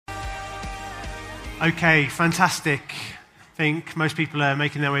Okay, fantastic. I think most people are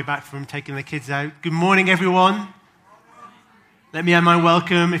making their way back from taking their kids out. Good morning, everyone. Let me add my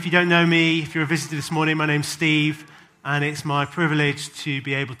welcome. If you don't know me, if you're a visitor this morning, my name's Steve, and it's my privilege to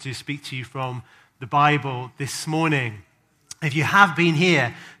be able to speak to you from the Bible this morning. If you have been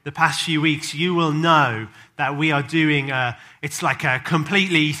here the past few weeks, you will know that we are doing it's like a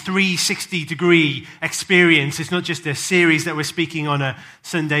completely 360-degree experience. It's not just a series that we're speaking on a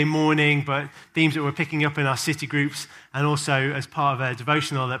Sunday morning, but themes that we're picking up in our city groups and also as part of a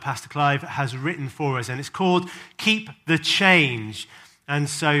devotional that Pastor Clive has written for us. And it's called Keep the Change. And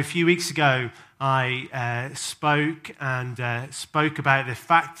so a few weeks ago, I spoke about the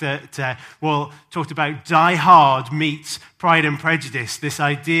fact that, talked about Die Hard meets Pride and Prejudice, this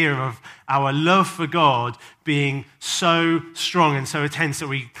idea of our love for God being so strong and so intense that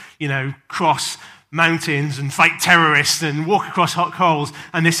we, cross mountains and fight terrorists and walk across hot coals,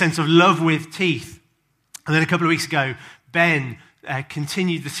 and this sense of love with teeth. And then a couple of weeks ago, Ben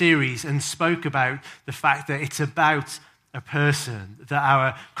continued the series and spoke about the fact that it's about a person, that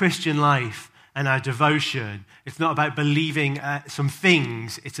our Christian life and our devotion, it's not about believing some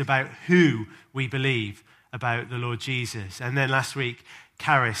things, it's about who we believe about the Lord Jesus. And then last week,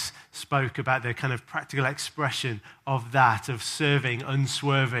 Karis spoke about the kind of practical expression of that, of serving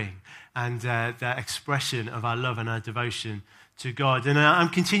unswerving, and the expression of our love and our devotion to God. And I'm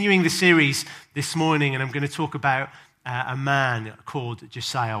continuing the series this morning, and I'm going to talk about a man called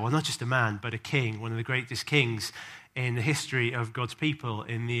Josiah. Well, not just a man, but a king, one of the greatest kings in the history of God's people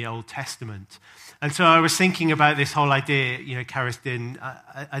in the Old Testament. And so I was thinking about this whole idea, Karis did,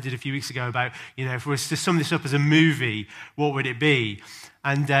 I did a few weeks ago about, if we were to sum this up as a movie, what would it be?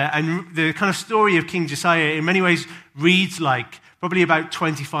 And the kind of story of King Josiah in many ways reads like probably about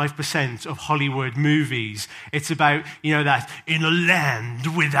 25% of Hollywood movies. It's about, that in a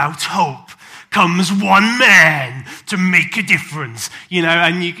land without hope comes one man to make a difference,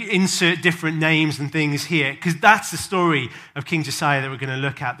 and you insert different names and things here, because that's the story of King Josiah that we're going to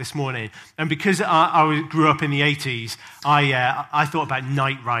look at this morning. And because I grew up in the 80s, I thought about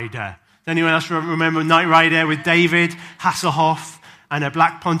Knight Rider. Does anyone else remember Knight Rider with David Hasselhoff and a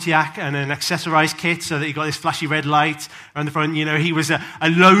black Pontiac and an accessorized kit so that he got this flashy red light around the front? He was a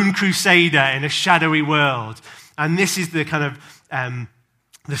lone crusader in a shadowy world. And this is the kind of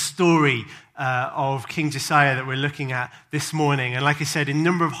the story of King Josiah that we're looking at this morning. And like I said, in a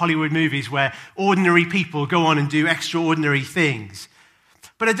number of Hollywood movies where ordinary people go on and do extraordinary things.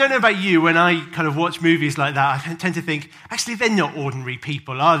 But I don't know about you, when I kind of watch movies like that, I tend to think, actually, they're not ordinary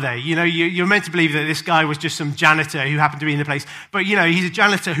people, are they? You're meant to believe that this guy was just some janitor who happened to be in the place. But, he's a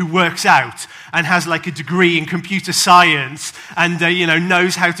janitor who works out and has like a degree in computer science and,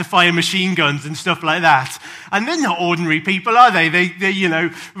 knows how to fire machine guns and stuff like that. And they're not ordinary people, are they?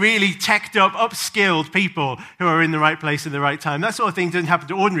 They're really teched up, upskilled people who are in the right place at the right time. That sort of thing doesn't happen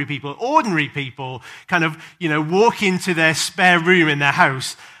to ordinary people. Ordinary people kind of, walk into their spare room in their house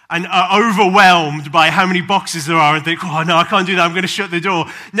and are overwhelmed by how many boxes there are and think, oh, no, I can't do that, I'm going to shut the door.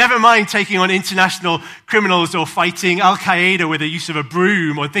 Never mind taking on international criminals or fighting Al-Qaeda with the use of a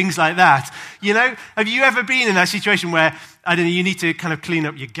broom or things like that. Have you ever been in that situation where, I don't know, you need to kind of clean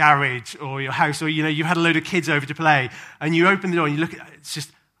up your garage or your house, or, you had a load of kids over to play, and you open the door and you look at it, it's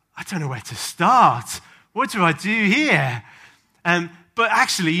just, I don't know where to start. What do I do here? But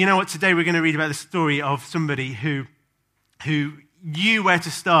actually, you know what? Today we're going to read about the story of somebody who knew where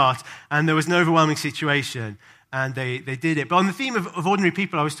to start, and there was an overwhelming situation, and they did it. But on the theme of ordinary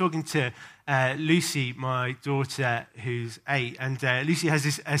people, I was talking to Lucy, my daughter, who's 8, and Lucy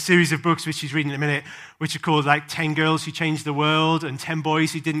has a series of books which she's reading in a minute, which are called like 10 Girls Who Changed the World and 10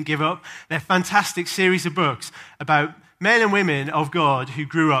 Boys Who Didn't Give Up. They're a fantastic series of books about men and women of God who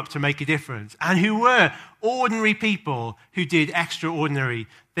grew up to make a difference and who were ordinary people who did extraordinary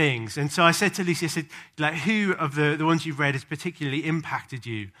things. And so I said to Lucy, I said, who of the ones you've read has particularly impacted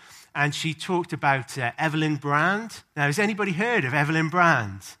you? And she talked about Evelyn Brand. Now, has anybody heard of Evelyn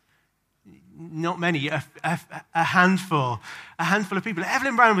Brand? Not many, a handful of people.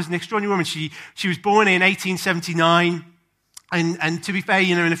 Evelyn Brand was an extraordinary woman. She was born in 1879, and to be fair,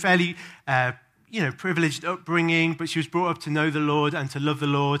 in a fairly privileged upbringing, but she was brought up to know the Lord and to love the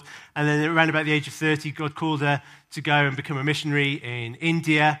Lord. And then around about the age of 30, God called her to go and become a missionary in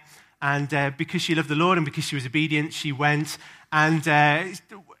India. And because she loved the Lord and because she was obedient, she went. And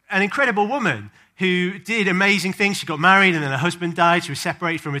an incredible woman who did amazing things. She got married and then her husband died. She was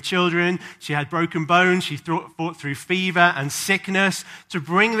separated from her children. She had broken bones. She fought through fever and sickness to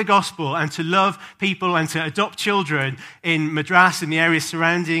bring the gospel and to love people and to adopt children in Madras and the areas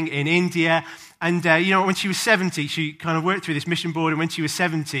surrounding in India. And, when she was 70, she kind of worked through this mission board, and when she was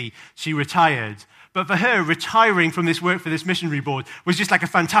 70, she retired. But for her, retiring from this work for this missionary board was just like a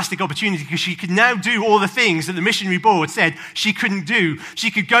fantastic opportunity because she could now do all the things that the missionary board said she couldn't do. She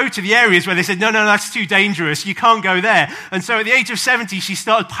could go to the areas where they said, no, that's too dangerous. You can't go there. And so at the age of 70, she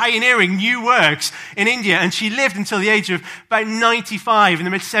started pioneering new works in India. And she lived until the age of about 95. In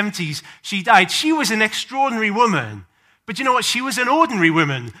the mid-70s, she died. She was an extraordinary woman. But you know what? She was an ordinary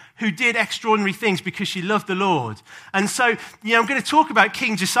woman who did extraordinary things because she loved the Lord. And so, I'm going to talk about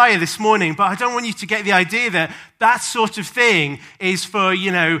King Josiah this morning, but I don't want you to get the idea that that sort of thing is for,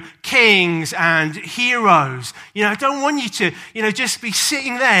 kings and heroes. I don't want you to, just be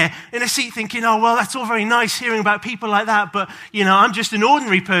sitting there in a seat thinking, oh, well, that's all very nice hearing about people like that, but, I'm just an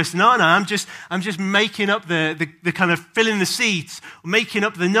ordinary person, aren't I? I'm just making up the kind of filling the seats, making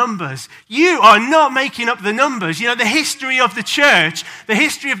up the numbers. You are not making up the numbers. The history of the church, the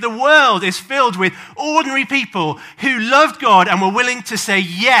history of the world is filled with ordinary people who loved God and were willing to say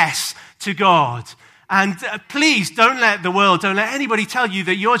yes to God. And please don't let anybody tell you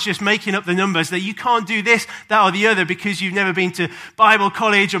that you're just making up the numbers, that you can't do this, that, or the other because you've never been to Bible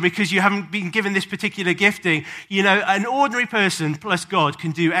college or because you haven't been given this particular gifting. An ordinary person plus God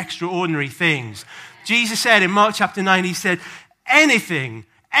can do extraordinary things. Jesus said in Mark chapter 9, he said,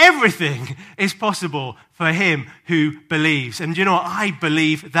 everything is possible for him who believes. And you know what? I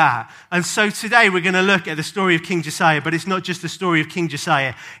believe that. And so today we're going to look at the story of King Josiah, but it's not just the story of King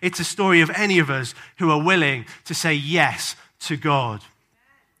Josiah. It's a story of any of us who are willing to say yes to God.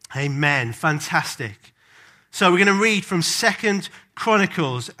 Amen. Fantastic. So we're going to read from 2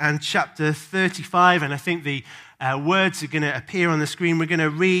 Chronicles and chapter 35, and I think the words are going to appear on the screen. We're going to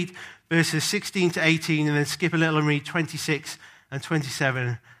read verses 16 to 18 and then skip a little and read 26 and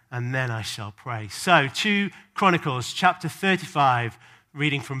 27, and then I shall pray. So, 2 Chronicles, chapter 35,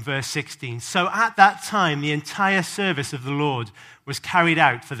 reading from verse 16. So at that time, the entire service of the Lord was carried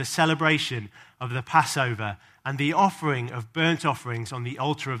out for the celebration of the Passover and the offering of burnt offerings on the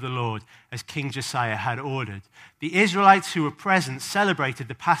altar of the Lord, as King Josiah had ordered. The Israelites who were present celebrated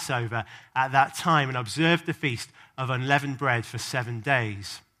the Passover at that time and observed the feast of unleavened bread for 7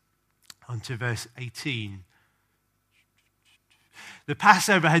 days. On to verse 18. The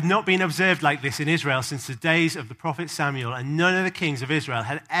Passover had not been observed like this in Israel since the days of the prophet Samuel, and none of the kings of Israel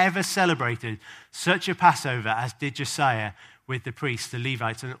had ever celebrated such a Passover as did Josiah with the priests, the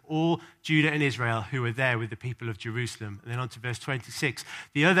Levites, and all Judah and Israel who were there with the people of Jerusalem. And then on to verse 26.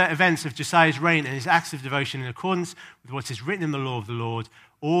 The other events of Josiah's reign and his acts of devotion in accordance with what is written in the law of the Lord,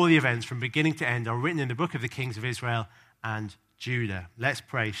 all the events from beginning to end are written in the book of the kings of Israel and Judah. Let's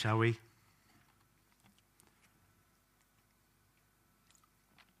pray, shall we?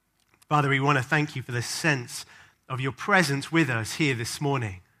 Father, we want to thank you for the sense of your presence with us here this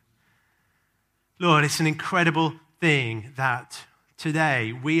morning. Lord, it's an incredible thing that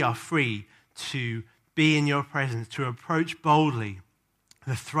today we are free to be in your presence, to approach boldly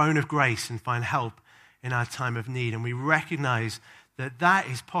the throne of grace and find help in our time of need. And we recognize that that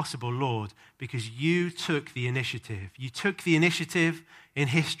is possible, Lord, because you took the initiative. You took the initiative in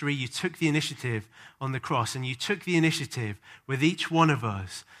history. You took the initiative on the cross, and you took the initiative with each one of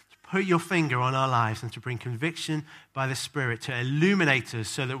us. Put your finger on our lives and to bring conviction by the Spirit, to illuminate us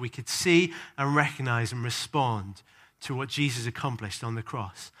so that we could see and recognize and respond to what Jesus accomplished on the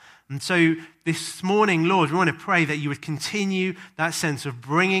cross. And so this morning, Lord, we want to pray that you would continue that sense of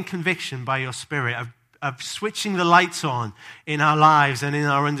bringing conviction by your Spirit, of switching the lights on in our lives and in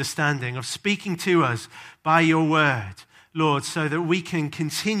our understanding, of speaking to us by your word, Lord, so that we can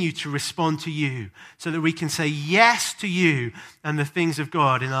continue to respond to you, so that we can say yes to you and the things of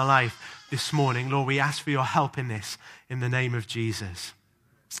God in our life this morning. Lord, we ask for your help in this, in the name of Jesus.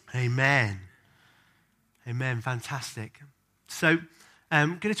 Amen. Amen. Fantastic. So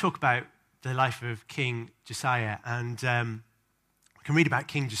I'm going to talk about the life of King Josiah, and we can read about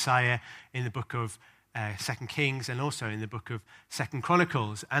King Josiah in the book of 2 Kings and also in the book of 2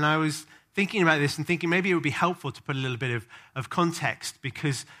 Chronicles. And I was thinking about this and thinking maybe it would be helpful to put a little bit of context,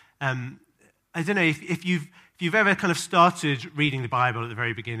 because I don't know if you've ever kind of started reading the Bible at the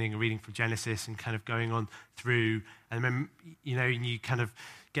very beginning, reading from Genesis and kind of going on through, and then you kind of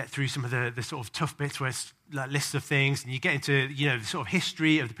get through some of the sort of tough bits where it's like lists of things, and you get into the sort of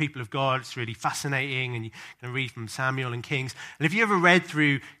history of the people of God. It's really fascinating, and you can read from Samuel and Kings. And if you ever read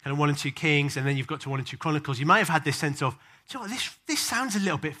through kind of 1 and 2 Kings, and then you've got to 1 and 2 Chronicles, you might have had this sense of, this sounds a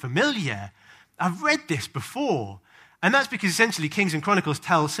little bit familiar. I've read this before. And that's because essentially Kings and Chronicles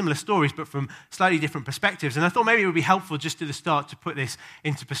tell similar stories, but from slightly different perspectives. And I thought maybe it would be helpful just at the start to put this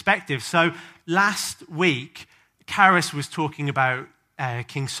into perspective. So last week, Karis was talking about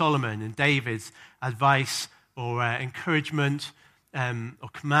King Solomon and David's advice or encouragement or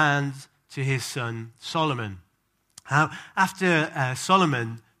command to his son Solomon. After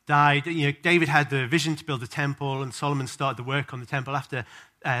Solomon died, David had the vision to build a temple, and Solomon started the work on the temple. After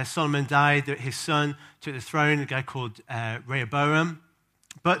Solomon died, his son took the throne, a guy called Rehoboam.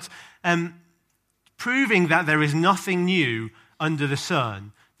 But proving that there is nothing new under the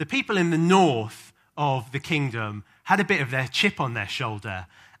sun, the people in the north of the kingdom had a bit of their chip on their shoulder.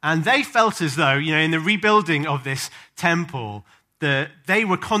 And they felt as though, in the rebuilding of this temple, that they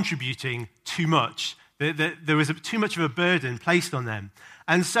were contributing too much. There was too much of a burden placed on them.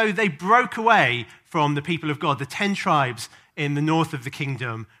 And so they broke away from the people of God. The 10 tribes in the north of the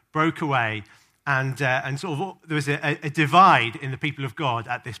kingdom broke away. And sort of there was a divide in the people of God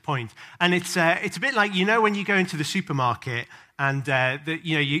at this point. And it's a bit like, when you go into the supermarket and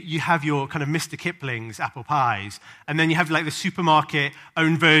you have your kind of Mr. Kipling's apple pies, and then you have like the supermarket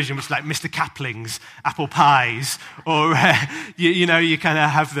own version, which is like Mr. Capling's apple pies, or you kind of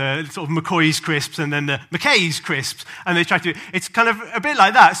have the sort of McCoy's crisps and then the McKay's crisps, and they try to. It's kind of a bit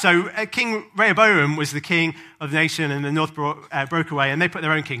like that. So King Rehoboam was the king of the nation, and the north broke away, and they put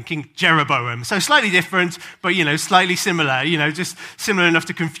their own king, King Jeroboam. So slightly different, but slightly similar. Just similar enough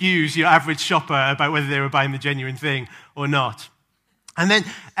to confuse your average shopper about whether they were buying the genuine thing or not. And then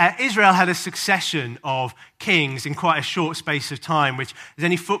Israel had a succession of kings in quite a short space of time, which, as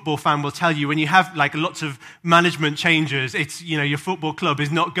any football fan will tell you, when you have like lots of management changes, it's, your football club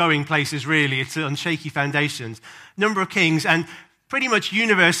is not going places really. It's on shaky foundations. Number of kings, and pretty much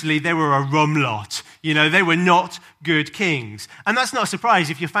universally, they were a rum lot. They were not good kings. And that's not a surprise.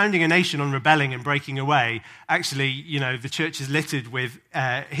 If you're founding a nation on rebelling and breaking away, actually, the church is littered with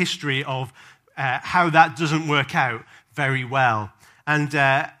history of how that doesn't work out very well. And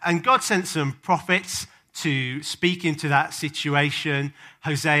God sent some prophets to speak into that situation.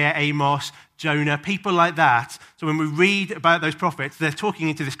 Hosea, Amos, Jonah, people like that. So when we read about those prophets, they're talking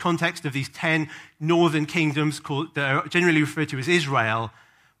into this context of these 10 northern kingdoms that are generally referred to as Israel.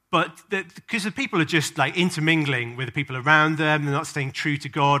 But because the people are just like intermingling with the people around them, they're not staying true to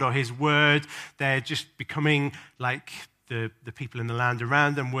God or his word. They're just becoming like the people in the land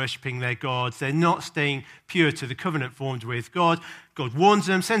around them, worshipping their gods. They're not staying pure to the covenant formed with God. God warns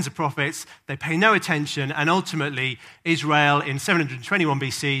them, sends the prophets. They pay no attention. And ultimately, Israel in 721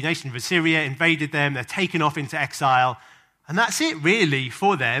 BC, nation of Assyria, invaded them. They're taken off into exile. And that's it really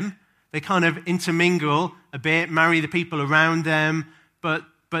for them. They kind of intermingle a bit, marry the people around them, but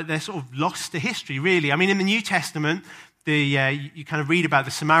they're sort of lost to history, really. I mean, in the New Testament, you kind of read about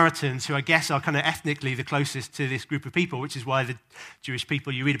the Samaritans, who I guess are kind of ethnically the closest to this group of people, which is why the Jewish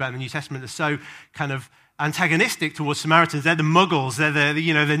people you read about in the New Testament are so kind of antagonistic towards Samaritans. They're the Muggles.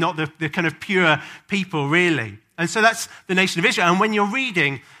 They're not the kind of pure people, really. And so that's the nation of Israel. And when you're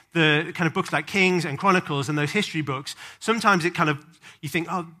reading the kind of books like Kings and Chronicles and those history books, sometimes you think,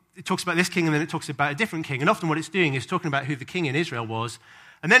 oh, it talks about this king and then it talks about a different king. And often what it's doing is talking about who the king in Israel was.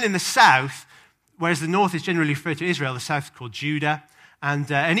 And then in the south, whereas the north is generally referred to Israel, the south is called Judah.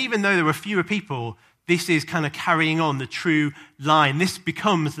 And even though there were fewer people, this is kind of carrying on the true line. This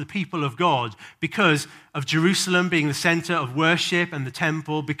becomes the people of God because of Jerusalem being the center of worship and the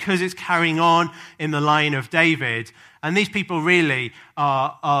temple, because it's carrying on in the line of David. And these people really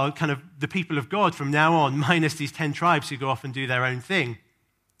are kind of the people of God from now on, minus these 10 tribes who go off and do their own thing.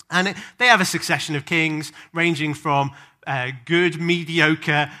 And they have a succession of kings ranging from good,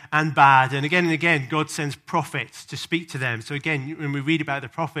 mediocre, and bad. And again, God sends prophets to speak to them. So again, when we read about the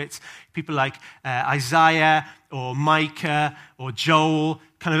prophets, people like Isaiah or Micah or Joel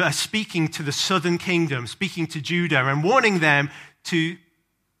kind of are speaking to the southern kingdom, speaking to Judah and warning them to,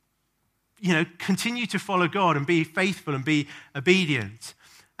 continue to follow God and be faithful and be obedient.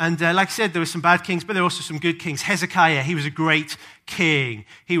 And like I said, there were some bad kings, but there were also some good kings. Hezekiah, he was a great king.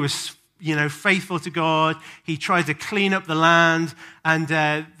 He was faithful to God. He tried to clean up the land. And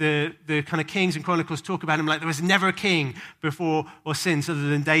the kind of Kings and Chronicles talk about him like there was never a king before or since other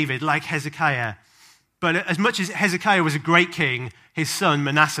than David, like Hezekiah. But as much as Hezekiah was a great king, his son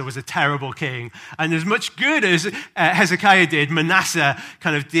Manasseh was a terrible king. And as much good as Hezekiah did, Manasseh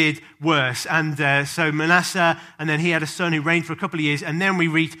kind of did worse. And so Manasseh, and then he had a son who reigned for a couple of years. And then we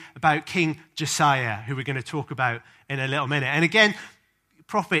read about King Josiah, who we're going to talk about in a little minute. And again,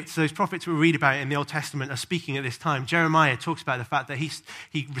 those prophets we read about in the Old Testament are speaking at this time. Jeremiah talks about the fact that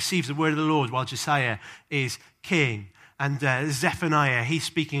he receives the word of the Lord while Josiah is king. And Zephaniah, he's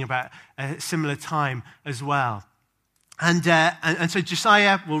speaking about a similar time as well. And so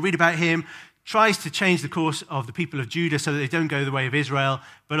Josiah, we'll read about him, tries to change the course of the people of Judah so that they don't go the way of Israel,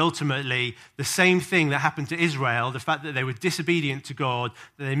 but ultimately the same thing that happened to Israel, the fact that they were disobedient to God,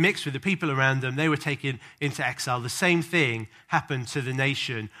 that they mixed with the people around them, they were taken into exile. The same thing happened to the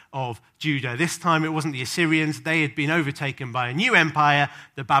nation of Judah. This time it wasn't the Assyrians, they had been overtaken by a new empire,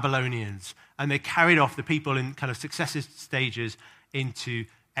 the Babylonians, and they carried off the people in kind of successive stages into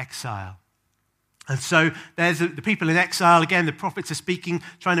exile. And so there's the people in exile. Again, the prophets are speaking,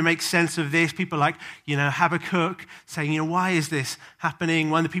 trying to make sense of this. People like, Habakkuk saying, why is this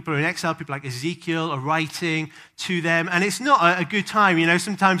happening? When the people are in exile, people like Ezekiel are writing to them. And it's not a good time.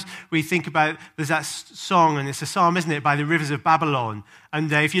 Sometimes we think about, there's that song, and it's a psalm, isn't it, by the rivers of Babylon. And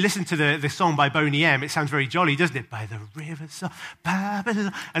if you listen to the song by Boney M, it sounds very jolly, doesn't it? By the rivers of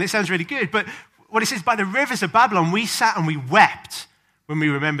Babylon. And it sounds really good. But what it says, by the rivers of Babylon, we sat and we wept when we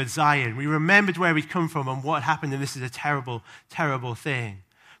remembered Zion. We remembered where we'd come from and what happened, and this is a terrible, terrible thing.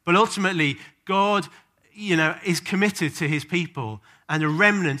 But ultimately, God, is committed to his people, and a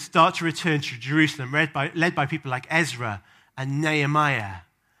remnant start to return to Jerusalem, led by people like Ezra and Nehemiah,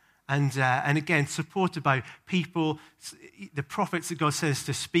 and again, supported by people, the prophets that God sends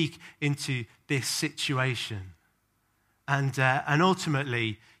to speak into this situation. And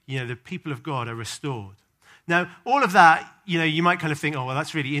ultimately, the people of God are restored. Now, all of that, you might kind of think, oh, well,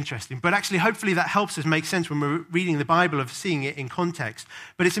 that's really interesting. But actually, hopefully that helps us make sense when we're reading the Bible of seeing it in context.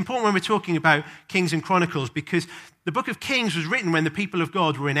 But it's important when we're talking about Kings and Chronicles, because the book of Kings was written when the people of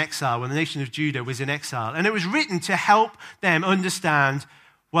God were in exile, when the nation of Judah was in exile. And it was written to help them understand,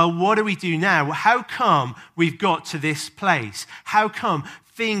 well, what do we do now? How come we've got to this place? How come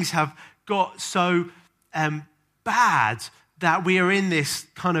things have got so bad that we are in this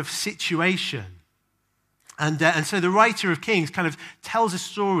kind of situation? And so the writer of Kings kind of tells a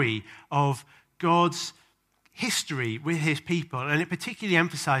story of God's history with his people, and it particularly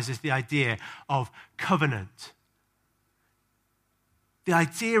emphasizes the idea of covenant. The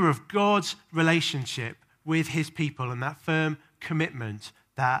idea of God's relationship with his people and that firm commitment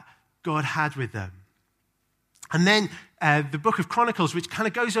that God had with them. And then the book of Chronicles, which kind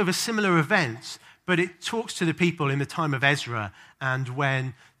of goes over similar events, but it talks to the people in the time of Ezra and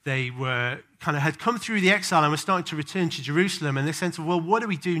when they were had come through the exile and were starting to return to Jerusalem, and this sense of, well, what do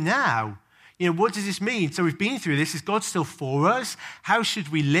we do now? What does this mean? So we've been through this. Is God still for us? How should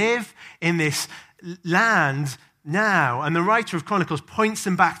we live in this land now? And the writer of Chronicles points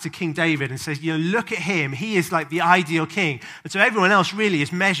them back to King David and says, look at him. He is like the ideal king. And so everyone else really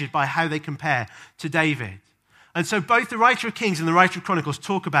is measured by how they compare to David. And so both the writer of Kings and the writer of Chronicles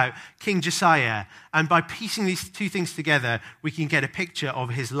talk about King Josiah, and by piecing these two things together, we can get a picture of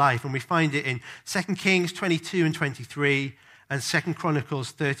his life. And we find it in 2 Kings 22 and 23 and 2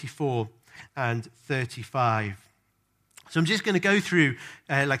 Chronicles 34 and 35. So I'm just going to go through,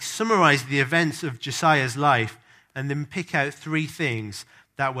 summarize the events of Josiah's life and then pick out three things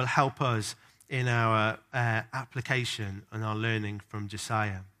that will help us in our application and our learning from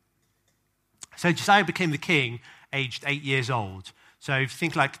Josiah. So Josiah became the king aged 8 years old. So if you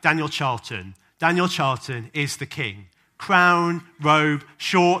think like Daniel Charlton. Daniel Charlton is the king. Crown, robe,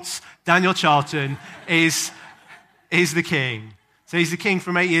 shorts. Daniel Charlton is the king. So he's the king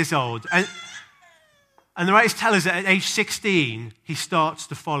from 8 years old. And the writers tell us that at age 16, he starts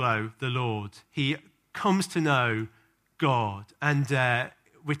to follow the Lord. He comes to know God. And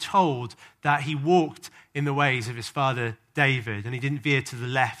we're told that he walked in the ways of his father David, and he didn't veer to the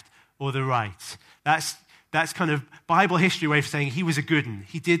left or the right. That's kind of Bible history way of saying he was a good one.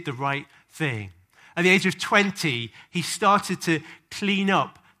 He did the right thing. At the age of 20, he started to clean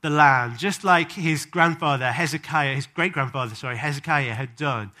up the land, just like his grandfather, his great-grandfather, Hezekiah had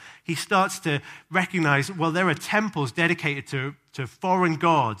done. He starts to recognize, well, there are temples dedicated to foreign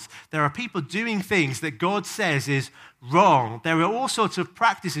gods. There are people doing things that God says is wrong. There are all sorts of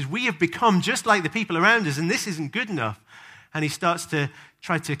practices. We have become just like the people around us, and this isn't good enough. And he starts to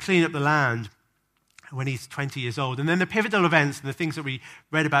try to clean up the land when he's 20 years old. And then the pivotal events and the things that we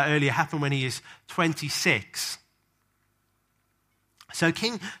read about earlier happen when he is 26. So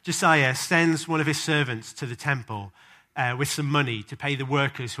King Josiah sends one of his servants to the temple with some money to pay the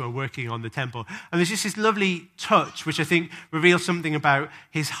workers who are working on the temple. And there's just this lovely touch, which I think reveals something about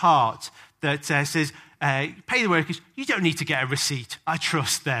his heart, that says, pay the workers, you don't need to get a receipt, I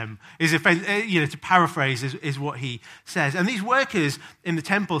trust them, to paraphrase is what he says. And these workers in the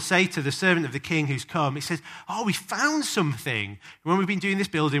temple say to the servant of the king who's come, he says, oh, we found something. When we've been doing this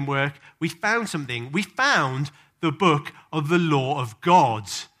building work, we found something. We found the book of the law of God.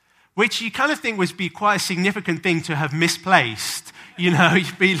 which you kind of think would be quite a significant thing to have misplaced.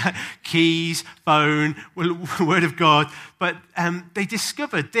 You'd be like keys, phone, word of God. But they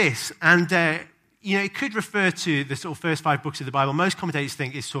discovered this, and it could refer to the sort of first 5 books of the Bible. Most commentators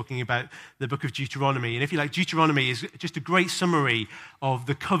think it's talking about the book of Deuteronomy. And if you like, Deuteronomy is just a great summary of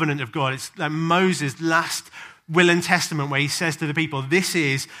the covenant of God. It's like Moses' last will and testament where he says to the people, this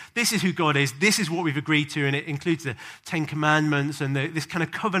is who God is, this is what we've agreed to, and it includes the 10 Commandments and this kind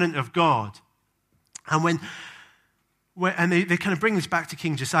of covenant of God. And they kind of bring this back to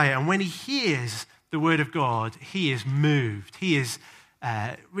King Josiah, and when he hears the word of God, he is moved. He is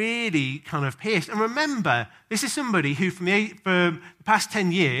really kind of pierced. And remember, this is somebody who for the past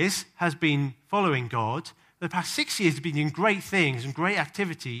 10 years has been following God. For the past 6 years has been doing great things and great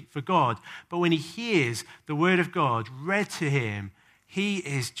activity for God. But when he hears the word of God read to him, he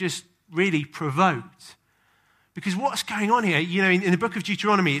is just really provoked. Because what's going on here, in the book of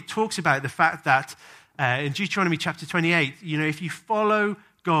Deuteronomy, it talks about the fact that in Deuteronomy chapter 28, if you follow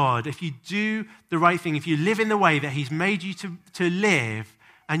God, if you do the right thing, if you live in the way that he's made you to live,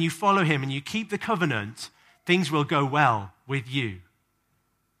 and you follow him and you keep the covenant, things will go well with you.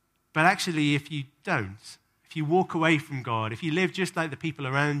 But actually, if you don't, if you walk away from God, if you live just like the people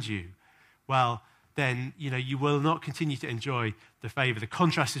around you, well, then, you will not continue to enjoy the favor. The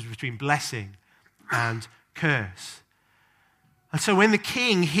contrast is between blessing and curse. And so when the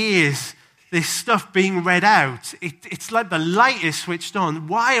king hears this stuff being read out, it's like the light is switched on.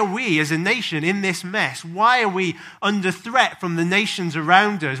 Why are we as a nation in this mess? Why are we under threat from the nations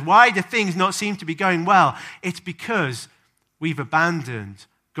around us? Why do things not seem to be going well? It's because we've abandoned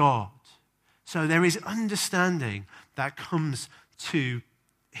God. So there is understanding that comes to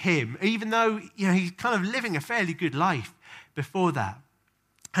him, even though he's kind of living a fairly good life before that.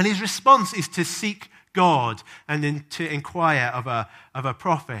 And his response is to seek God and then to inquire of a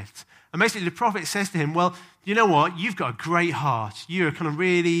prophet. And basically the prophet says to him, well, you know what? You've got a great heart. You're kind of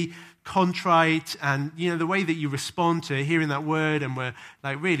really contrite, and the way that you respond to hearing that word and were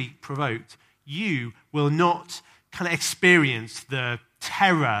like really provoked, you will not kind of experience the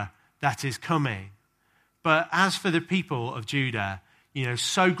terror that is coming. But as for the people of Judah,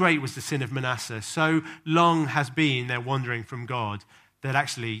 so great was the sin of Manasseh, so long has been their wandering from God, that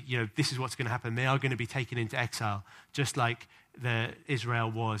actually, this is what's going to happen. They are going to be taken into exile, just like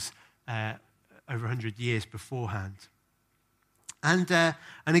Israel was over 100 years beforehand. And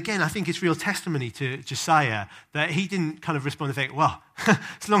again, I think it's real testimony to Josiah that he didn't kind of respond and think, well,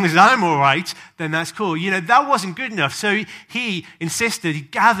 as long as I'm all right, then that's cool. That wasn't good enough. So he insisted, he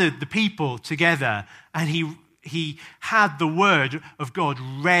gathered the people together, and he had the word of God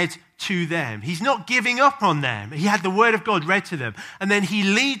read to them. He's not giving up on them. He had the word of God read to them. And then he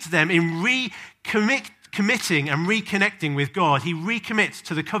leads them in committing and reconnecting with God. He recommits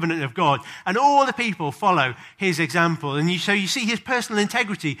to the covenant of God, and all the people follow his example. And so you see his personal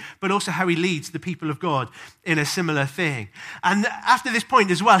integrity, but also how he leads the people of God in a similar thing. And after this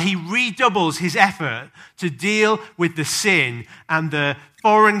point as well, he redoubles his effort to deal with the sin and the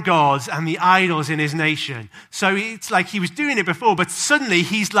foreign gods and the idols in his nation. So it's like he was doing it before, but suddenly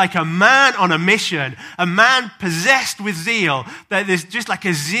he's like a man on a mission, a man possessed with zeal, that there's just like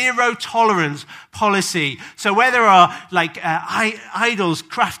a zero tolerance policy. So where there are like idols,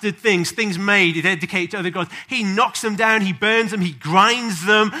 crafted things made dedicated to other gods, he knocks them down, he burns them, he grinds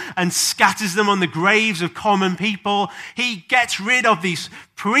them and scatters them on the graves of common people. He gets rid of these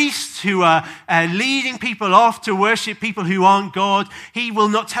priests who are leading people off to worship people who aren't God. He will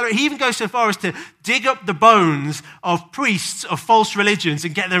not tolerate. He even goes so far as to dig up the bones of priests of false religions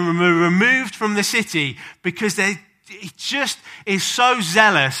and get them removed from the city, because he just is so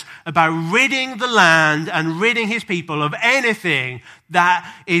zealous about ridding the land and ridding his people of anything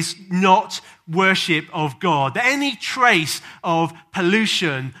that is not worship of God. Any trace of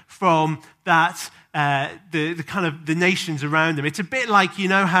pollution from that the kind of the nations around them. It's a bit like,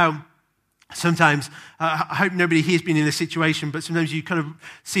 how sometimes, I hope nobody here's been in this situation, but sometimes you kind of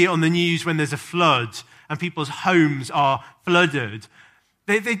see it on the news when there's a flood and people's homes are flooded.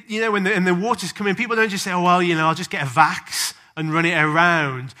 When the waters come in, people don't just say, oh, well, I'll just get a vax and run it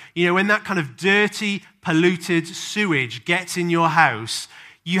around. When that kind of dirty, polluted sewage gets in your house,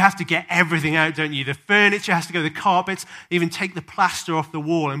 you have to get everything out, don't you? The furniture has to go, the carpets, even take the plaster off the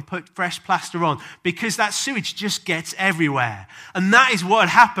wall and put fresh plaster on, because that sewage just gets everywhere. And that is what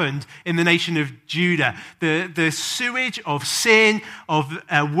had happened in the nation of Judah. The sewage of sin, of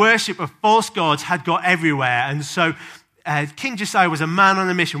worship of false gods had got everywhere. And so King Josiah was a man on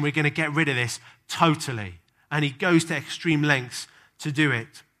a mission. We're going to get rid of this totally. And he goes to extreme lengths to do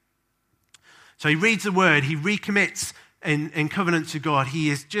it. So he reads the word, he recommits in covenant to God. He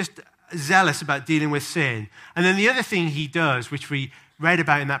is just zealous about dealing with sin. And then the other thing he does, which we read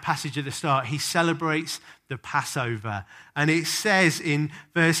about in that passage at the start, he celebrates the Passover. And it says in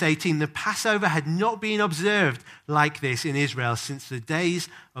verse 18, the Passover had not been observed like this in Israel since the days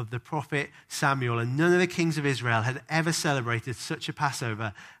of the prophet Samuel, and none of the kings of Israel had ever celebrated such a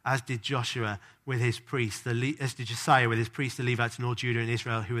Passover as did Joshua with his priests, as did Josiah with his priests, the Levites, and all Judah and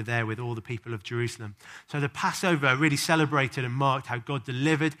Israel who were there with all the people of Jerusalem. So the Passover really celebrated and marked how God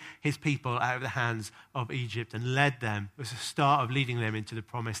delivered his people out of the hands of Egypt and led them. It was a start of leading them into the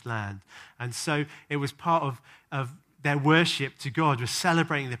promised land. And so it was part of their worship to God, was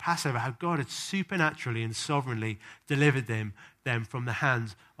celebrating the Passover, how God had supernaturally and sovereignly delivered them from the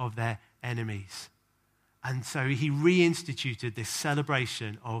hands of their enemies. And so he reinstituted this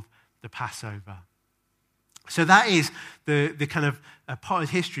celebration of the Passover. So that is the kind of a part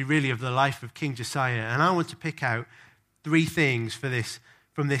of history, really, of the life of King Josiah. And I want to pick out 3 things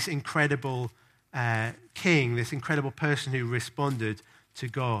from this incredible king, this incredible person who responded to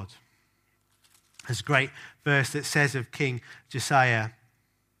God. There's a great verse that says of King Josiah,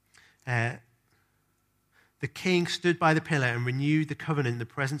 the king stood by the pillar and renewed the covenant in the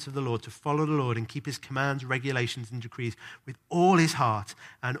presence of the Lord to follow the Lord and keep his commands, regulations, and decrees with all his heart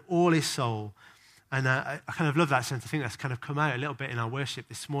and all his soul. And I kind of love that sense. I think that's kind of come out a little bit in our worship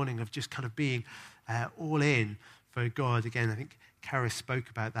this morning of just kind of being all in for God. Again, I think Kara spoke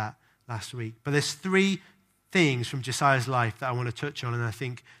about that last week. But there's 3 things from Josiah's life that I want to touch on, and I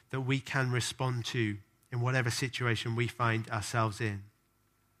think that we can respond to in whatever situation we find ourselves in.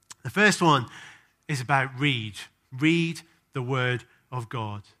 The first one is about read the word of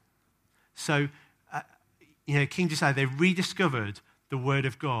God. So, King Josiah, they rediscovered the word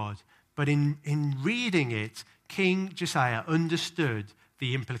of God, but in reading it, King Josiah understood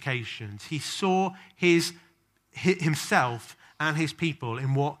the implications. He saw himself and his people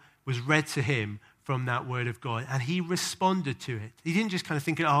in what was read to him from that word of God, and he responded to it. He didn't just kind of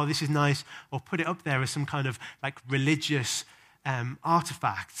think, oh, this is nice, or put it up there as some kind of like religious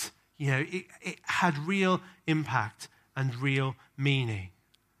artifact. It had real impact and real meaning.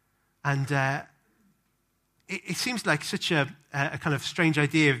 And it seems like such a kind of strange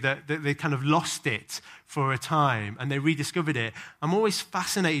idea that they kind of lost it for a time and they rediscovered it. I'm always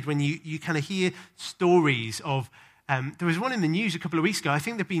fascinated when you kind of hear stories of, there was one in the news a couple of weeks ago. I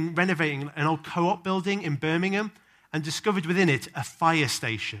think they've been renovating an old co-op building in Birmingham and discovered within it a fire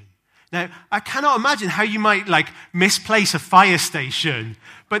station. Now, I cannot imagine how you might misplace a fire station.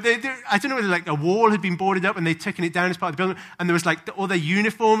 But I don't know whether a wall had been boarded up and they'd taken it down as part of the building. And there was all their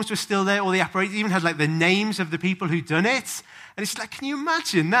uniforms were still there, all the apparatus, even had the names of the people who'd done it. And it's can you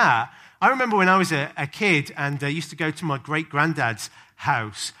imagine that? I remember when I was a kid and I used to go to my great-granddad's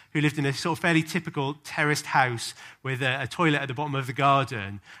house, who lived in a sort of fairly typical terraced house with a toilet at the bottom of the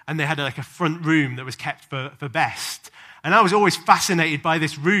garden. And they had a front room that was kept for best. And I was always fascinated by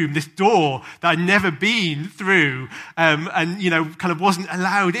this room, this door that I'd never been through, and kind of wasn't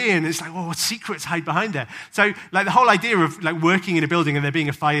allowed in. It's what secrets hide behind there? So, the whole idea of working in a building and there being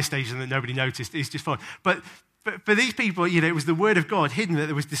a fire station that nobody noticed is just fun. But for these people, it was the word of God hidden that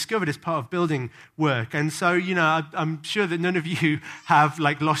was discovered as part of building work. And so, I'm sure that none of you have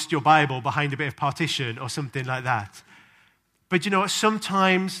lost your Bible behind a bit of partition or something like that. But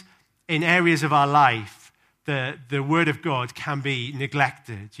sometimes in areas of our life, the word of God can be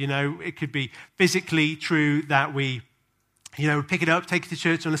neglected. It could be physically true that we, pick it up, take it to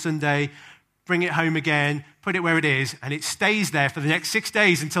church on a Sunday, bring it home again, put it where it is, and it stays there for the next 6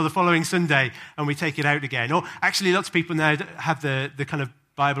 days until the following Sunday, and we take it out again. Or actually, lots of people now have the kind of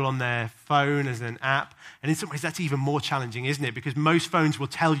Bible on their phone as an app, and in some ways that's even more challenging, isn't it? Because most phones will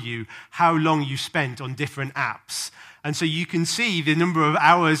tell you how long you spent on different apps. And so you can see the number of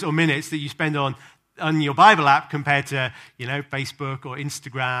hours or minutes that you spend on your Bible app compared to, Facebook or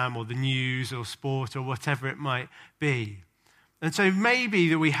Instagram or the news or sport or whatever it might be. And so maybe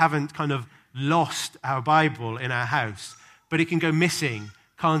that we haven't kind of lost our Bible in our house, but it can go missing,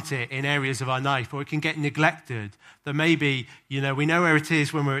 can't it, in areas of our life, or it can get neglected. That maybe, we know where it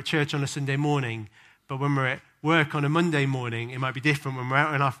is when we're at church on a Sunday morning, but when we're at work on a Monday morning, it might be different. When we're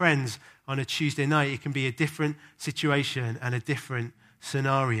out with our friends on a Tuesday night, it can be a different situation and a different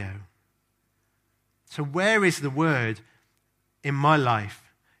scenario. So where is the word in my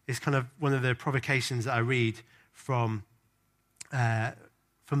life is kind of one of the provocations that I read from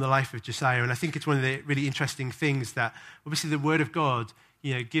from the life of Josiah. And I think it's one of the really interesting things that obviously the Word of God,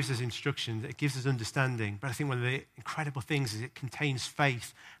 gives us instruction, it gives us understanding. But I think one of the incredible things is it contains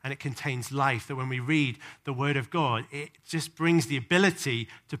faith and it contains life, that when we read the Word of God, it just brings the ability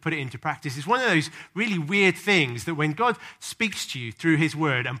to put it into practice. It's one of those really weird things that when God speaks to you through his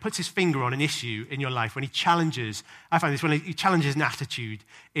Word and puts his finger on an issue in your life, when he challenges, I find this, when he challenges an attitude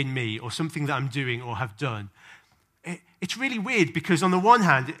in me or something that I'm doing or have done, it's really weird because on the one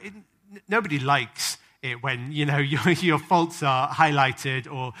hand, nobody likes it when, your faults are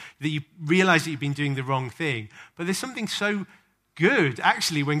highlighted or that you realize that you've been doing the wrong thing. But there's something so good,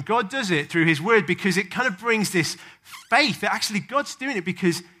 actually, when God does it through his Word, because it kind of brings this faith that actually God's doing it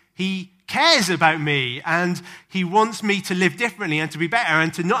because he cares about me and he wants me to live differently and to be better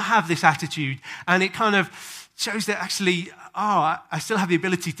and to not have this attitude. And it kind of shows that actually, I still have the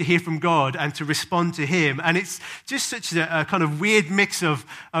ability to hear from God and to respond to him. And it's just such a kind of weird mix of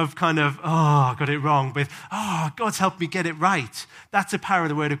kind of, I got it wrong, with, God's helped me get it right. That's the power of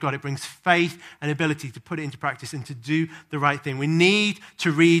the Word of God. It brings faith and ability to put it into practice and to do the right thing. We need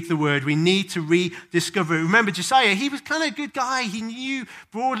to read the Word. We need to rediscover it. Remember, Josiah, he was kind of a good guy. He knew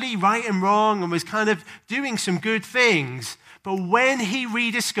broadly right and wrong and was kind of doing some good things. But when he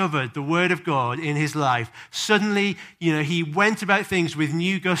rediscovered the Word of God in his life, suddenly, he went about things with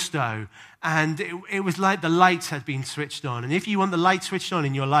new gusto. And it was like the lights had been switched on. And if you want the light switched on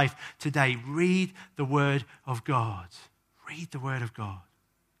in your life today, read the Word of God. Read the Word of God.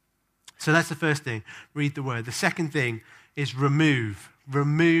 So that's the first thing, read the Word. The second thing is remove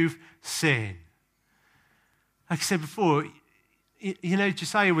sin. Like I said before,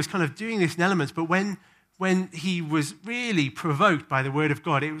 Josiah was kind of doing this in elements, but when he was really provoked by the Word of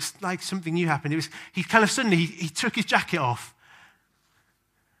God, it was like something new happened. He kind of suddenly, he took his jacket off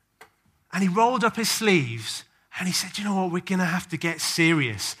and he rolled up his sleeves and he said, you know what, we're going to have to get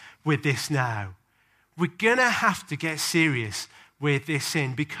serious with this now. We're going to have to get serious with this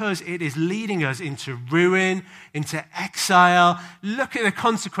sin because it is leading us into ruin, into exile. Look at the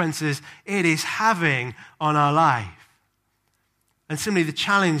consequences it is having on our life. And similarly, the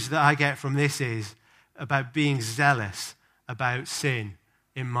challenge that I get from this is about being zealous about sin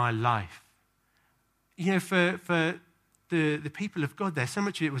in my life. For the people of God there, so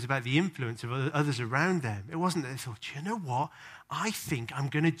much of it was about the influence of others around them. It wasn't that they thought, you know what? I think I'm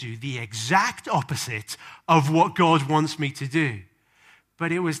going to do the exact opposite of what God wants me to do.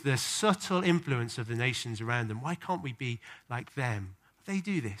 But it was the subtle influence of the nations around them. Why can't we be like them? They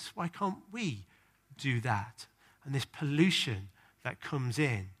do this. Why can't we do that? And this pollution that comes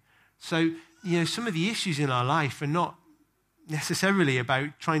in. So, some of the issues in our life are not necessarily about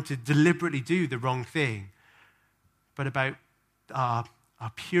trying to deliberately do the wrong thing, but about our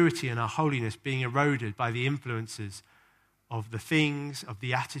purity and our holiness being eroded by the influences of the things, of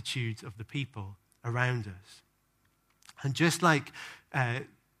the attitudes of the people around us. And just like the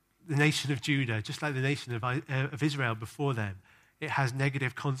nation of Judah, just like the nation of Israel before them, it has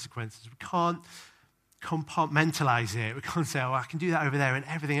negative consequences. We can't compartmentalize it. We can't say, I can do that over there and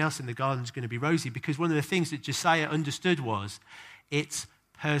everything else in the garden is going to be rosy, because one of the things that Josiah understood was it's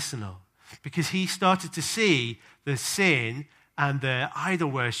personal. Because he started to see the sin and the idol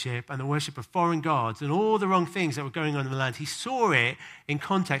worship and the worship of foreign gods and all the wrong things that were going on in the land. He saw it in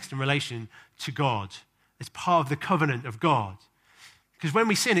context in relation to God. It's part of the covenant of God. Because when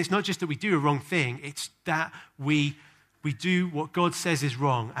we sin, it's not just that we do a wrong thing, it's that we do what God says is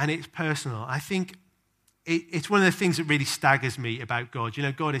wrong, and it's personal. I think it's one of the things that really staggers me about God.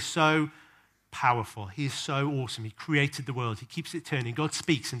 God is so powerful. He is so awesome. He created the world. He keeps it turning. God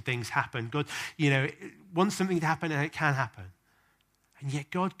speaks and things happen. God, wants something to happen and it can happen. And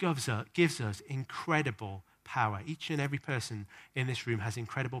yet God gives us incredible power. Each and every person in this room has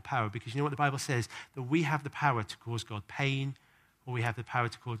incredible power, because you know what the Bible says? That we have the power to cause God pain, or we have the power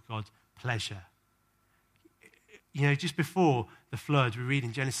to cause God pleasure. Just before the flood, we read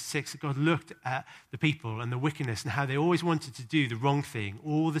in Genesis 6 that God looked at the people and the wickedness and how they always wanted to do the wrong thing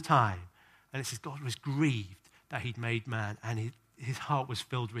all the time. And it says God was grieved that he'd made man, and his heart was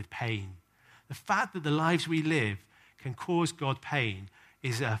filled with pain. The fact that the lives we live can cause God pain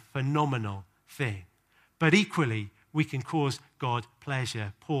is a phenomenal thing. But equally, we can cause God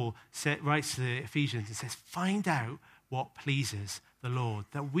pleasure. Paul writes to the Ephesians and says, find out what pleases the Lord,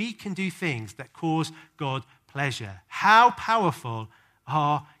 that we can do things that cause God pleasure. How powerful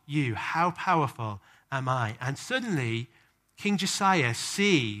are you? How powerful am I? And suddenly, King Josiah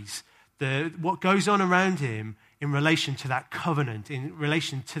sees what goes on around him in relation to that covenant, in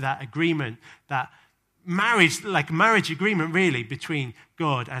relation to that agreement, that marriage, like marriage agreement really, between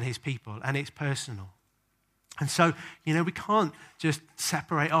God and his people, and it's personal. And so, we can't just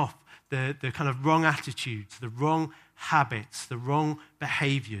separate off the kind of wrong attitudes, the wrong habits, the wrong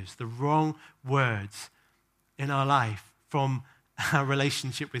behaviors, the wrong words in our life from our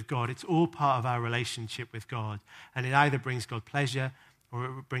relationship with God. It's all part of our relationship with God. And it either brings God pleasure or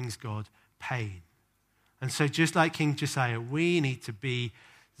it brings God pain. And so just like King Josiah, we need to be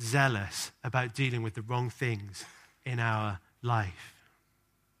zealous about dealing with the wrong things in our life.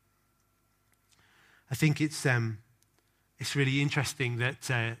 I think it's really interesting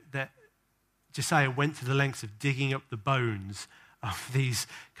that Josiah went to the lengths of digging up the bones of these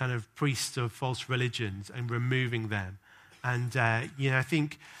kind of priests of false religions and removing them. And, I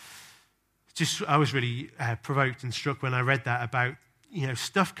think I was really provoked and struck when I read that about,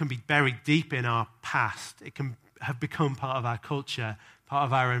 stuff can be buried deep in our past. It can have become part of our culture, part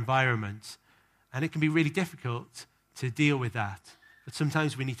of our environment. And it can be really difficult to deal with that. But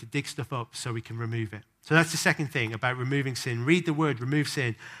sometimes we need to dig stuff up so we can remove it. So that's the second thing about removing sin. Read the word, remove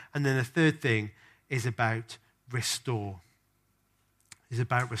sin. And then the third thing is about restore.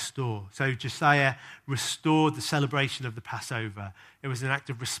 So Josiah restored the celebration of the Passover. It was an act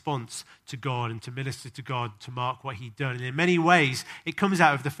of response to God and to minister to God, to mark what he'd done. And in many ways, it comes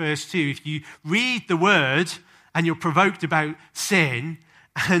out of the first two. If you read the word and you're provoked about sin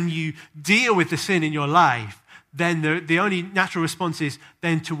and you deal with the sin in your life, then the only natural response is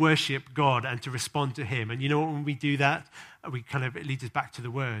then to worship God and to respond to him. And when we do that, it leads us back to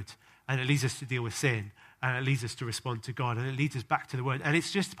the word, and it leads us to deal with sin, and it leads us to respond to God, and it leads us back to the word. And it's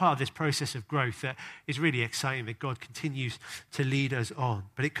just part of this process of growth that is really exciting, that God continues to lead us on.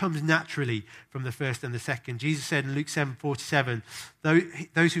 But it comes naturally from the first and the second. Jesus said in Luke 7:47,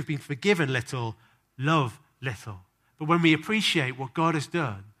 those who've been forgiven little, love little. But when we appreciate what God has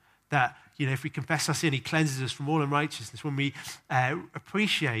done, that, if we confess our sin, he cleanses us from all unrighteousness. When we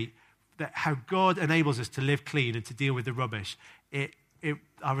appreciate that how God enables us to live clean and to deal with the rubbish,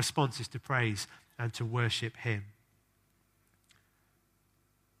 our response is to praise and to worship him.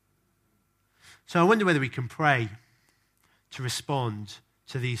 So I wonder whether we can pray to respond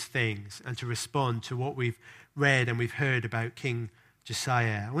to these things and to respond to what we've read and we've heard about King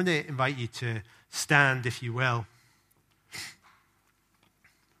Josiah. I want to invite you to stand, if you will.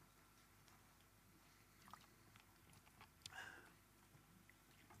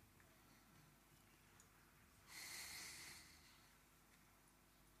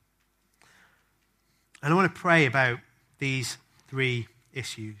 And I want to pray about these three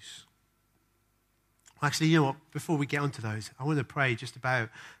issues. Actually, you know what? Before we get onto those, I want to pray just about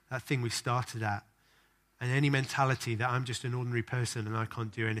that thing we started at and any mentality that I'm just an ordinary person and I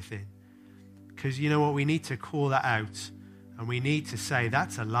can't do anything. Because you know what? We need to call that out and we need to say,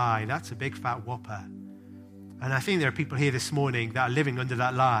 that's a lie. That's a big fat whopper. And I think there are people here this morning that are living under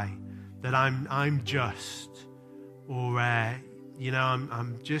that lie, that I'm just, or,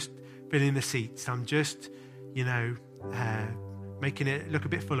 I'm just filling the seats. I'm just, making it look a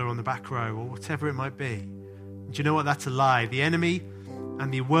bit fuller on the back row or whatever it might be. Do you know what? That's a lie. The enemy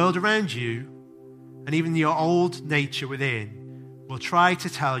and the world around you and even your old nature within will try to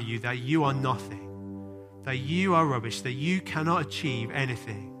tell you that you are nothing, that you are rubbish, that you cannot achieve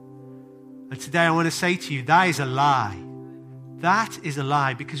anything. And today I want to say to you, that is a lie. That is a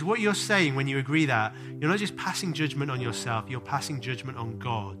lie, because what you're saying when you agree that, you're not just passing judgment on yourself, you're passing judgment on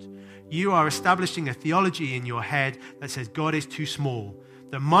God. You are establishing a theology in your head that says God is too small,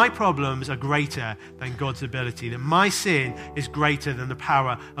 that my problems are greater than God's ability, that my sin is greater than the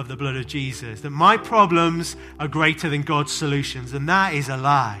power of the blood of Jesus, that my problems are greater than God's solutions, and that is a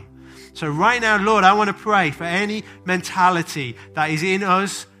lie. So right now, Lord, I want to pray for any mentality that is in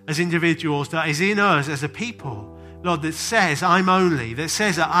us as individuals, that is in us as a people, Lord, that says I'm only, that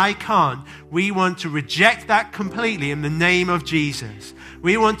says that I can't. We want to reject that completely in the name of Jesus.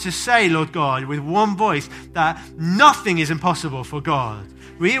 We want to say, Lord God, with one voice, that nothing is impossible for God.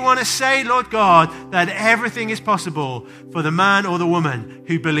 We want to say, Lord God, that everything is possible for the man or the woman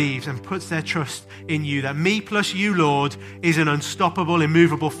who believes and puts their trust in you. That me plus you, Lord, is an unstoppable,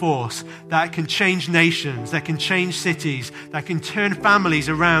 immovable force that can change nations, that can change cities, that can turn families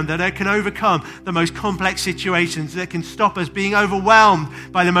around, that can overcome the most complex situations, that can stop us being overwhelmed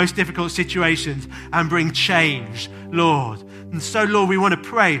by the most difficult situations and bring change, Lord. And so, Lord, we want to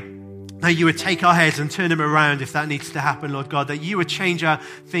pray that you would take our heads and turn them around if that needs to happen, Lord God, that you would change our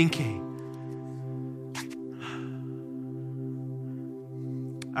thinking.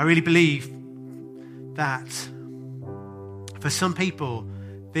 I really believe that for some people,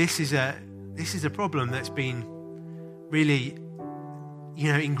 this is a problem that's been really,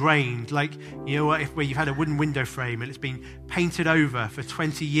 ingrained. Like, where you've had a wooden window frame and it's been painted over for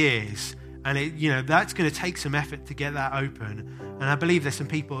 20 years And that's going to take some effort to get that open. And I believe there's some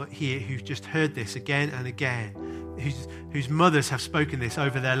people here who've just heard this again and again, whose mothers have spoken this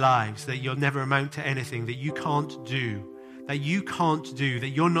over their lives, that you'll never amount to anything, that you can't do, that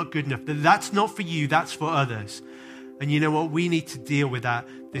you're not good enough, that's not for you, that's for others. And you know what? We need to deal with that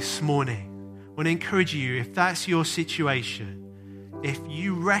this morning. I want to encourage you, if that's your situation, if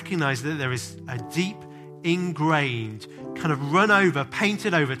you recognize that there is a deep, ingrained, kind of run over,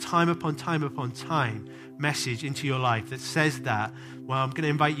 painted over, time upon time message into your life that says that, well, I'm going to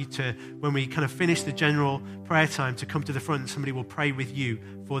invite you to, when we kind of finish the general prayer time, to come to the front and somebody will pray with you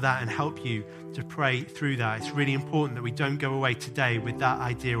for that and help you to pray through that. It's really important that we don't go away today with that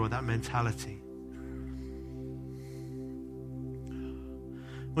idea or that mentality.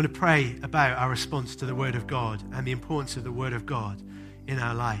 I want to pray about our response to the Word of God and the importance of the Word of God in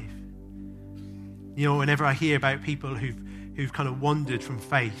our life. Whenever I hear about people who've kind of wandered from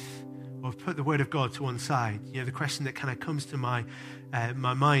faith or put the Word of God to one side, the question that kind of comes to my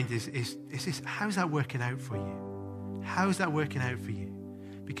mind is this: how's that working out for you? How's that working out for you?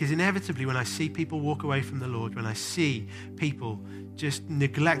 Because inevitably, when I see people walk away from the Lord, when I see people just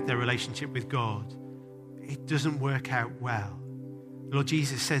neglect their relationship with God, it doesn't work out well. The Lord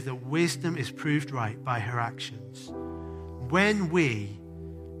Jesus says that wisdom is proved right by her actions. When we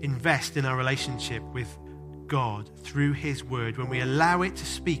invest in our relationship with God through His Word, when we allow it to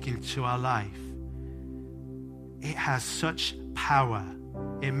speak into our life, it has such power.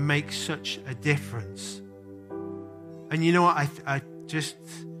 It makes such a difference. And you know what? I just,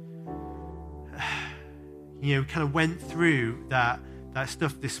 kind of went through that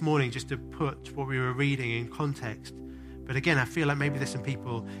stuff this morning just to put what we were reading in context. But again, I feel like maybe there's some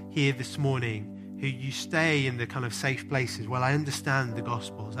people here this morning who you stay in the kind of safe places. Well, I understand the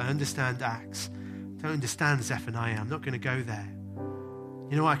Gospels. I understand Acts. I don't understand Zephaniah. I'm not going to go there.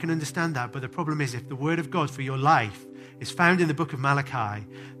 You know what? I can understand that. But the problem is, if the Word of God for your life is found in the book of Malachi,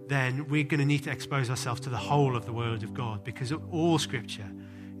 then we're going to need to expose ourselves to the whole of the Word of God, because all Scripture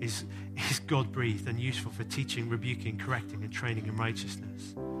is God-breathed and useful for teaching, rebuking, correcting, and training in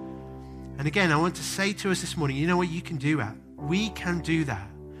righteousness. And again, I want to say to us this morning, you know what you can do that? We can do that.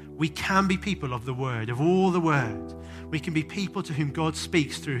 We can be people of the Word, of all the Word. We can be people to whom God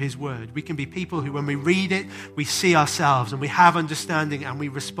speaks through His Word. We can be people who, when we read it, we see ourselves and we have understanding and we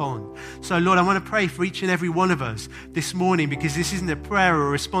respond. So, Lord, I want to pray for each and every one of us this morning, because this isn't a prayer or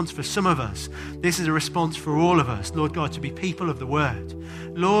a response for some of us. This is a response for all of us, Lord God, to be people of the Word.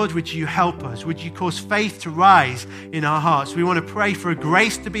 Lord, would you help us? Would you cause faith to rise in our hearts? We want to pray for a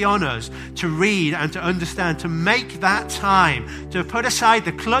grace to be on us, to read and to understand, to make that time, to put aside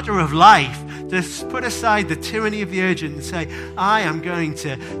the clutter of life, to put aside the tyranny of the urgent and say, I am going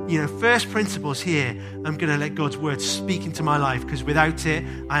to, first principles here, I'm going to let God's word speak into my life, because without it,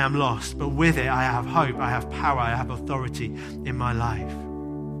 I am lost. But with it, I have hope, I have power, I have authority in my life.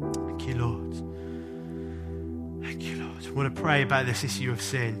 Thank you, Lord. Thank you, Lord. I want to pray about this issue of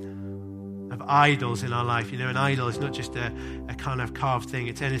sin, of idols in our life. An idol is not just a kind of carved thing.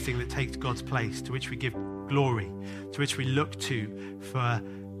 It's anything that takes God's place, to which we give glory, to which we look to for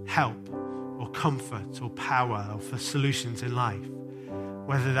help or comfort or power or for solutions in life.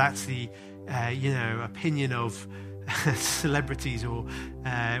 Whether that's the, opinion of celebrities, or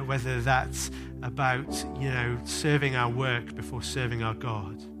whether that's about, serving our work before serving our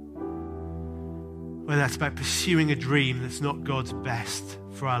God. Whether that's about pursuing a dream that's not God's best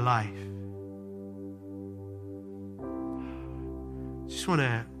for our life. Just want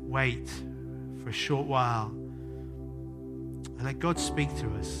to wait for a short while and let God speak to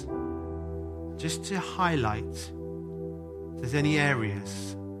us, just to highlight if there's any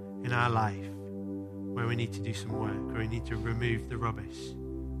areas in our life where we need to do some work, where we need to remove the rubbish.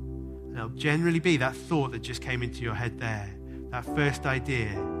 And it'll generally be that thought that just came into your head there, that first idea.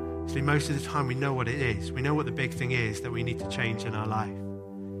 So most of the time we know what it is. We know what the big thing is that we need to change in our life.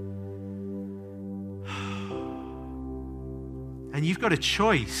 And you've got a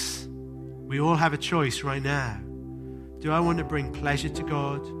choice. We all have a choice right now. Do I want to bring pleasure to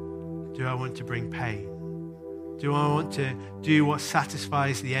God? Do I want to bring pain? Do I want to do what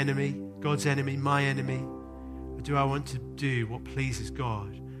satisfies the enemy, God's enemy, my enemy? Or do I want to do what pleases God,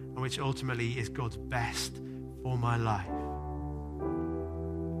 and which ultimately is God's best for my life?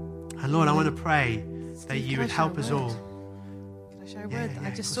 And Lord, I want to pray that you would help us all. Can I share a word that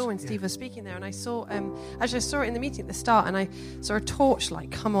I just saw when Steve was speaking there? And I saw, actually I saw it in the meeting at the start, and I saw a torchlight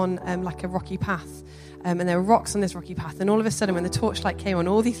come on like a rocky path. And there were rocks on this rocky path. And all of a sudden, when the torchlight came on,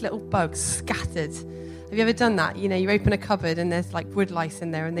 all these little bugs scattered. Have you ever done that? You open a cupboard and there's like wood lice in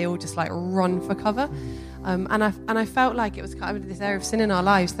there, and they all just like run for cover. And I felt like it was kind of this area of sin in our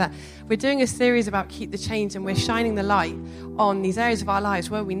lives, that we're doing a series about Keep the Change, and we're shining the light on these areas of our lives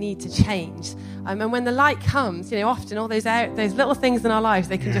where we need to change. And when the light comes, often all those little things in our lives,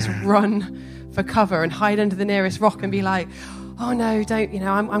 they can just run for cover and hide under the nearest rock and be like, oh no,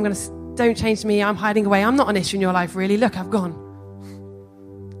 don't change me, I'm hiding away, I'm not an issue in your life really, look, I've gone.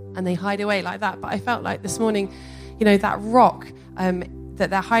 And they hide away like that. But I felt like this morning, that rock that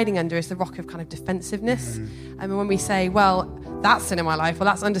they're hiding under is the rock of kind of defensiveness. And when we say, well, that's sin in my life, well,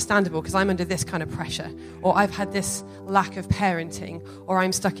 that's understandable because I'm under this kind of pressure, or I've had this lack of parenting, or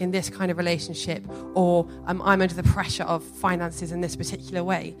I'm stuck in this kind of relationship, or I'm under the pressure of finances in this particular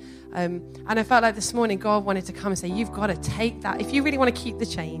way. And I felt like this morning God wanted to come and say, you've got to take that. If you really want to keep the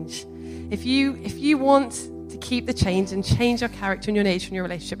change, if you want to keep the change and change your character and your nature and your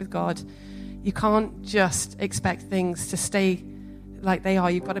relationship with God, you can't just expect things to stay like they are.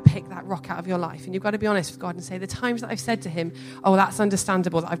 You've got to pick that rock out of your life, and you've got to be honest with God and say, the times that I've said to him, oh, that's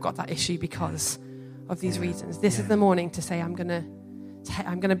understandable that I've got that issue because of these reasons. This is the morning to say, I'm going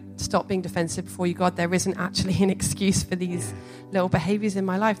to stop being defensive before you, God. There isn't actually an excuse for these little behaviors in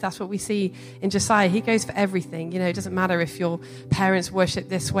my life. That's what we see in Josiah. He goes for everything. It doesn't matter if your parents worship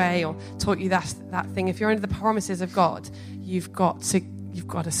this way or taught you that thing. If you're under the promises of God, you've got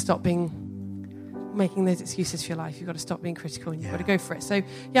to stop making those excuses for your life. You've got to stop being critical, and you've got to go for it. So, do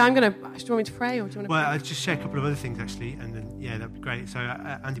you want me to pray, or do you want to Well, I'll just share a couple of other things, actually, and then, that'd be great. So,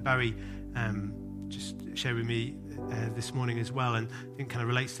 Andy Barry just shared with me this morning as well, and I think kind of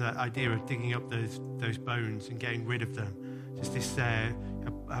relates to that idea of digging up those bones and getting rid of them. Just this,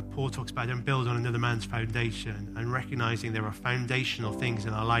 Paul talks about, don't build on another man's foundation, and recognizing there are foundational things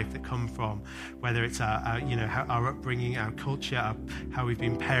in our life that come from, whether it's our upbringing, our culture, how we've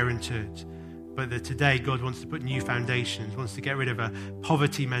been parented. But that today God wants to put new foundations, wants to get rid of a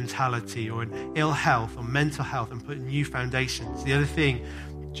poverty mentality or an ill health or mental health and put new foundations. The other thing,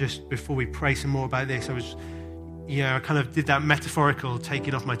 just before we pray some more about this, I kind of did that metaphorical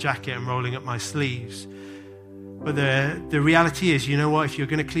taking off my jacket and rolling up my sleeves. But the reality is, if you're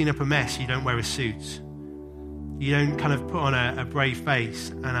going to clean up a mess, you don't wear a suit. You don't kind of put on a brave face.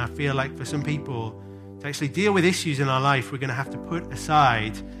 And I feel like for some people, to actually deal with issues in our life, we're going to have to put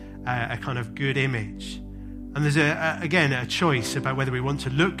aside a kind of good image. And there's a choice about whether we want to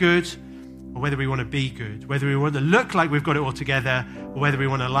look good or whether we want to be good, whether we want to look like we've got it all together or whether we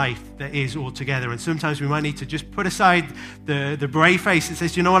want a life that is all together. And sometimes we might need to just put aside the brave face that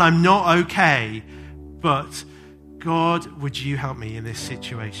says, I'm not okay, but God, would you help me in this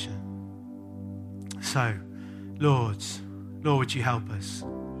situation? So, Lord, would you help us?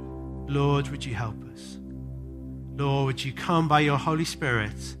 Lord, would you help us? Lord, would you come by your Holy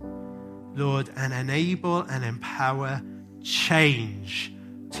Spirit, Lord, and enable and empower change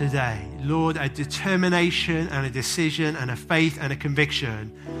today. Lord, a determination and a decision and a faith and a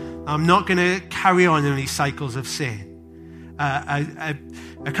conviction. I'm not going to carry on in these cycles of sin. A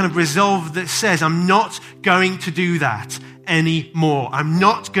kind of resolve that says, I'm not going to do that anymore. I'm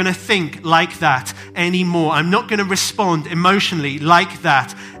not going to think like that anymore. I'm not going to respond emotionally like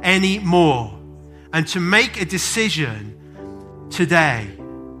that anymore. And to make a decision today.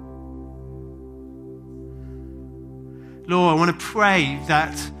 Lord, I want to pray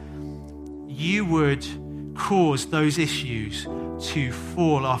that you would cause those issues to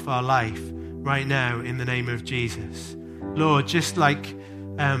fall off our life right now in the name of Jesus. Lord, just like,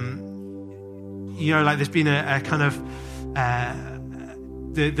 like there's been a kind of,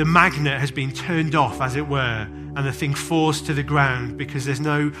 the magnet has been turned off, as it were, and the thing falls to the ground because there's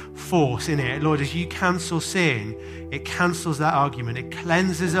no force in it. Lord, as you cancel sin, it cancels that argument. It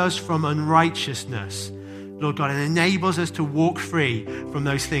cleanses us from unrighteousness, Lord God, and enables us to walk free from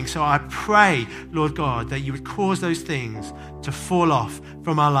those things. So I pray, Lord God, that you would cause those things to fall off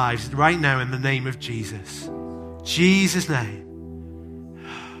from our lives right now in the name of Jesus. Jesus' name.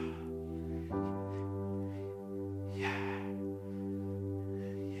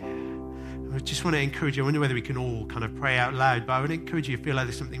 I just want to encourage you. I wonder whether we can all kind of pray out loud, but I would encourage you to feel like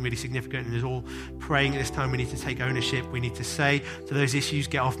there's something really significant and there's all praying at this time. We need to take ownership. We need to say to those issues,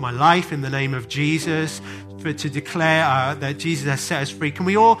 get off my life in the name of Jesus, to declare that Jesus has set us free. Can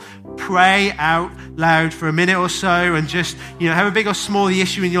we all pray out loud for a minute or so and just, however big or small the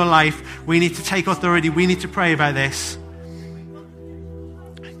issue in your life, we need to take authority. We need to pray about this.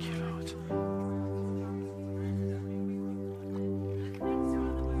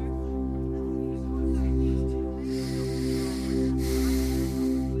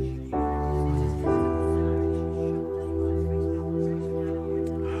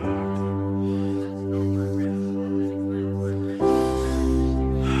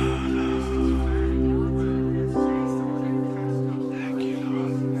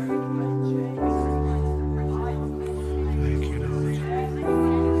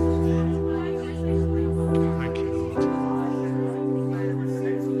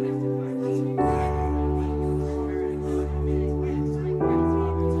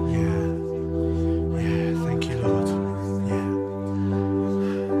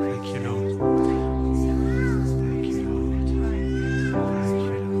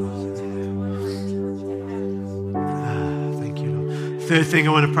 third thing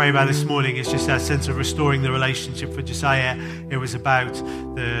I want to pray about this morning is just that sense of restoring the relationship. For Josiah, it was about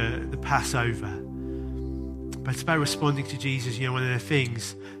the Passover. But it's about responding to Jesus. You know, one of the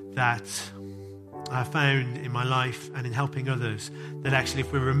things that I found in my life and in helping others, that actually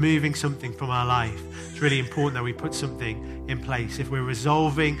if we're removing something from our life, it's really important that we put something in place. If we're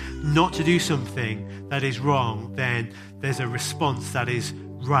resolving not to do something that is wrong, then there's a response that is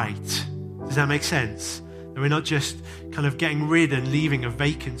right. Does that make sense? That we're not just kind of getting rid and leaving a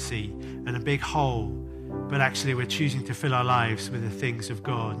vacancy and a big hole, but actually we're choosing to fill our lives with the things of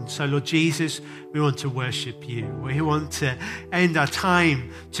God. And so, Lord Jesus, we want to worship you. We want to end our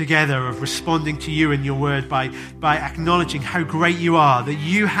time together of responding to you and your word by acknowledging how great you are, that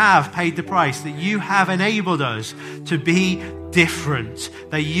you have paid the price, that you have enabled us to be different,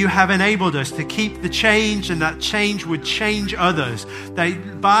 that you have enabled us to keep the change, and that change would change others.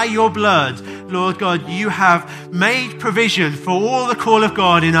 That by your blood, Lord God, you have made provision for all the call of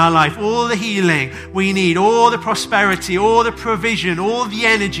God in our life, all the healing we need, all the prosperity, all the provision, all the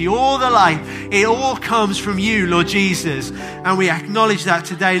energy, all the life. It all comes from you, Lord Jesus. And we acknowledge that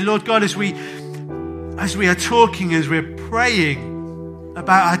today, Lord God, as we are talking, as we're praying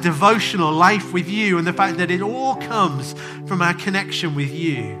about our devotional life with you and the fact that it all comes from our connection with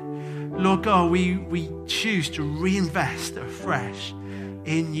you. Lord God, we choose to reinvest afresh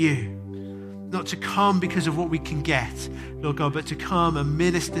in you. Not to come because of what we can get, Lord God, but to come and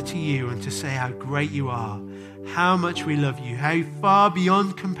minister to you and to say how great you are, how much we love you, how far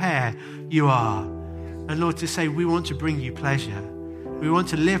beyond compare you are. And Lord, to say we want to bring you pleasure. We want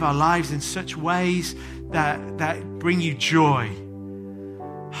to live our lives in such ways that bring you joy.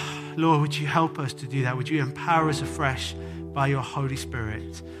 Lord, would you help us to do that? Would you empower us afresh by your Holy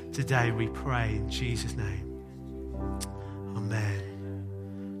Spirit? Today we pray in Jesus' name. Amen.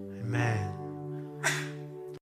 Amen.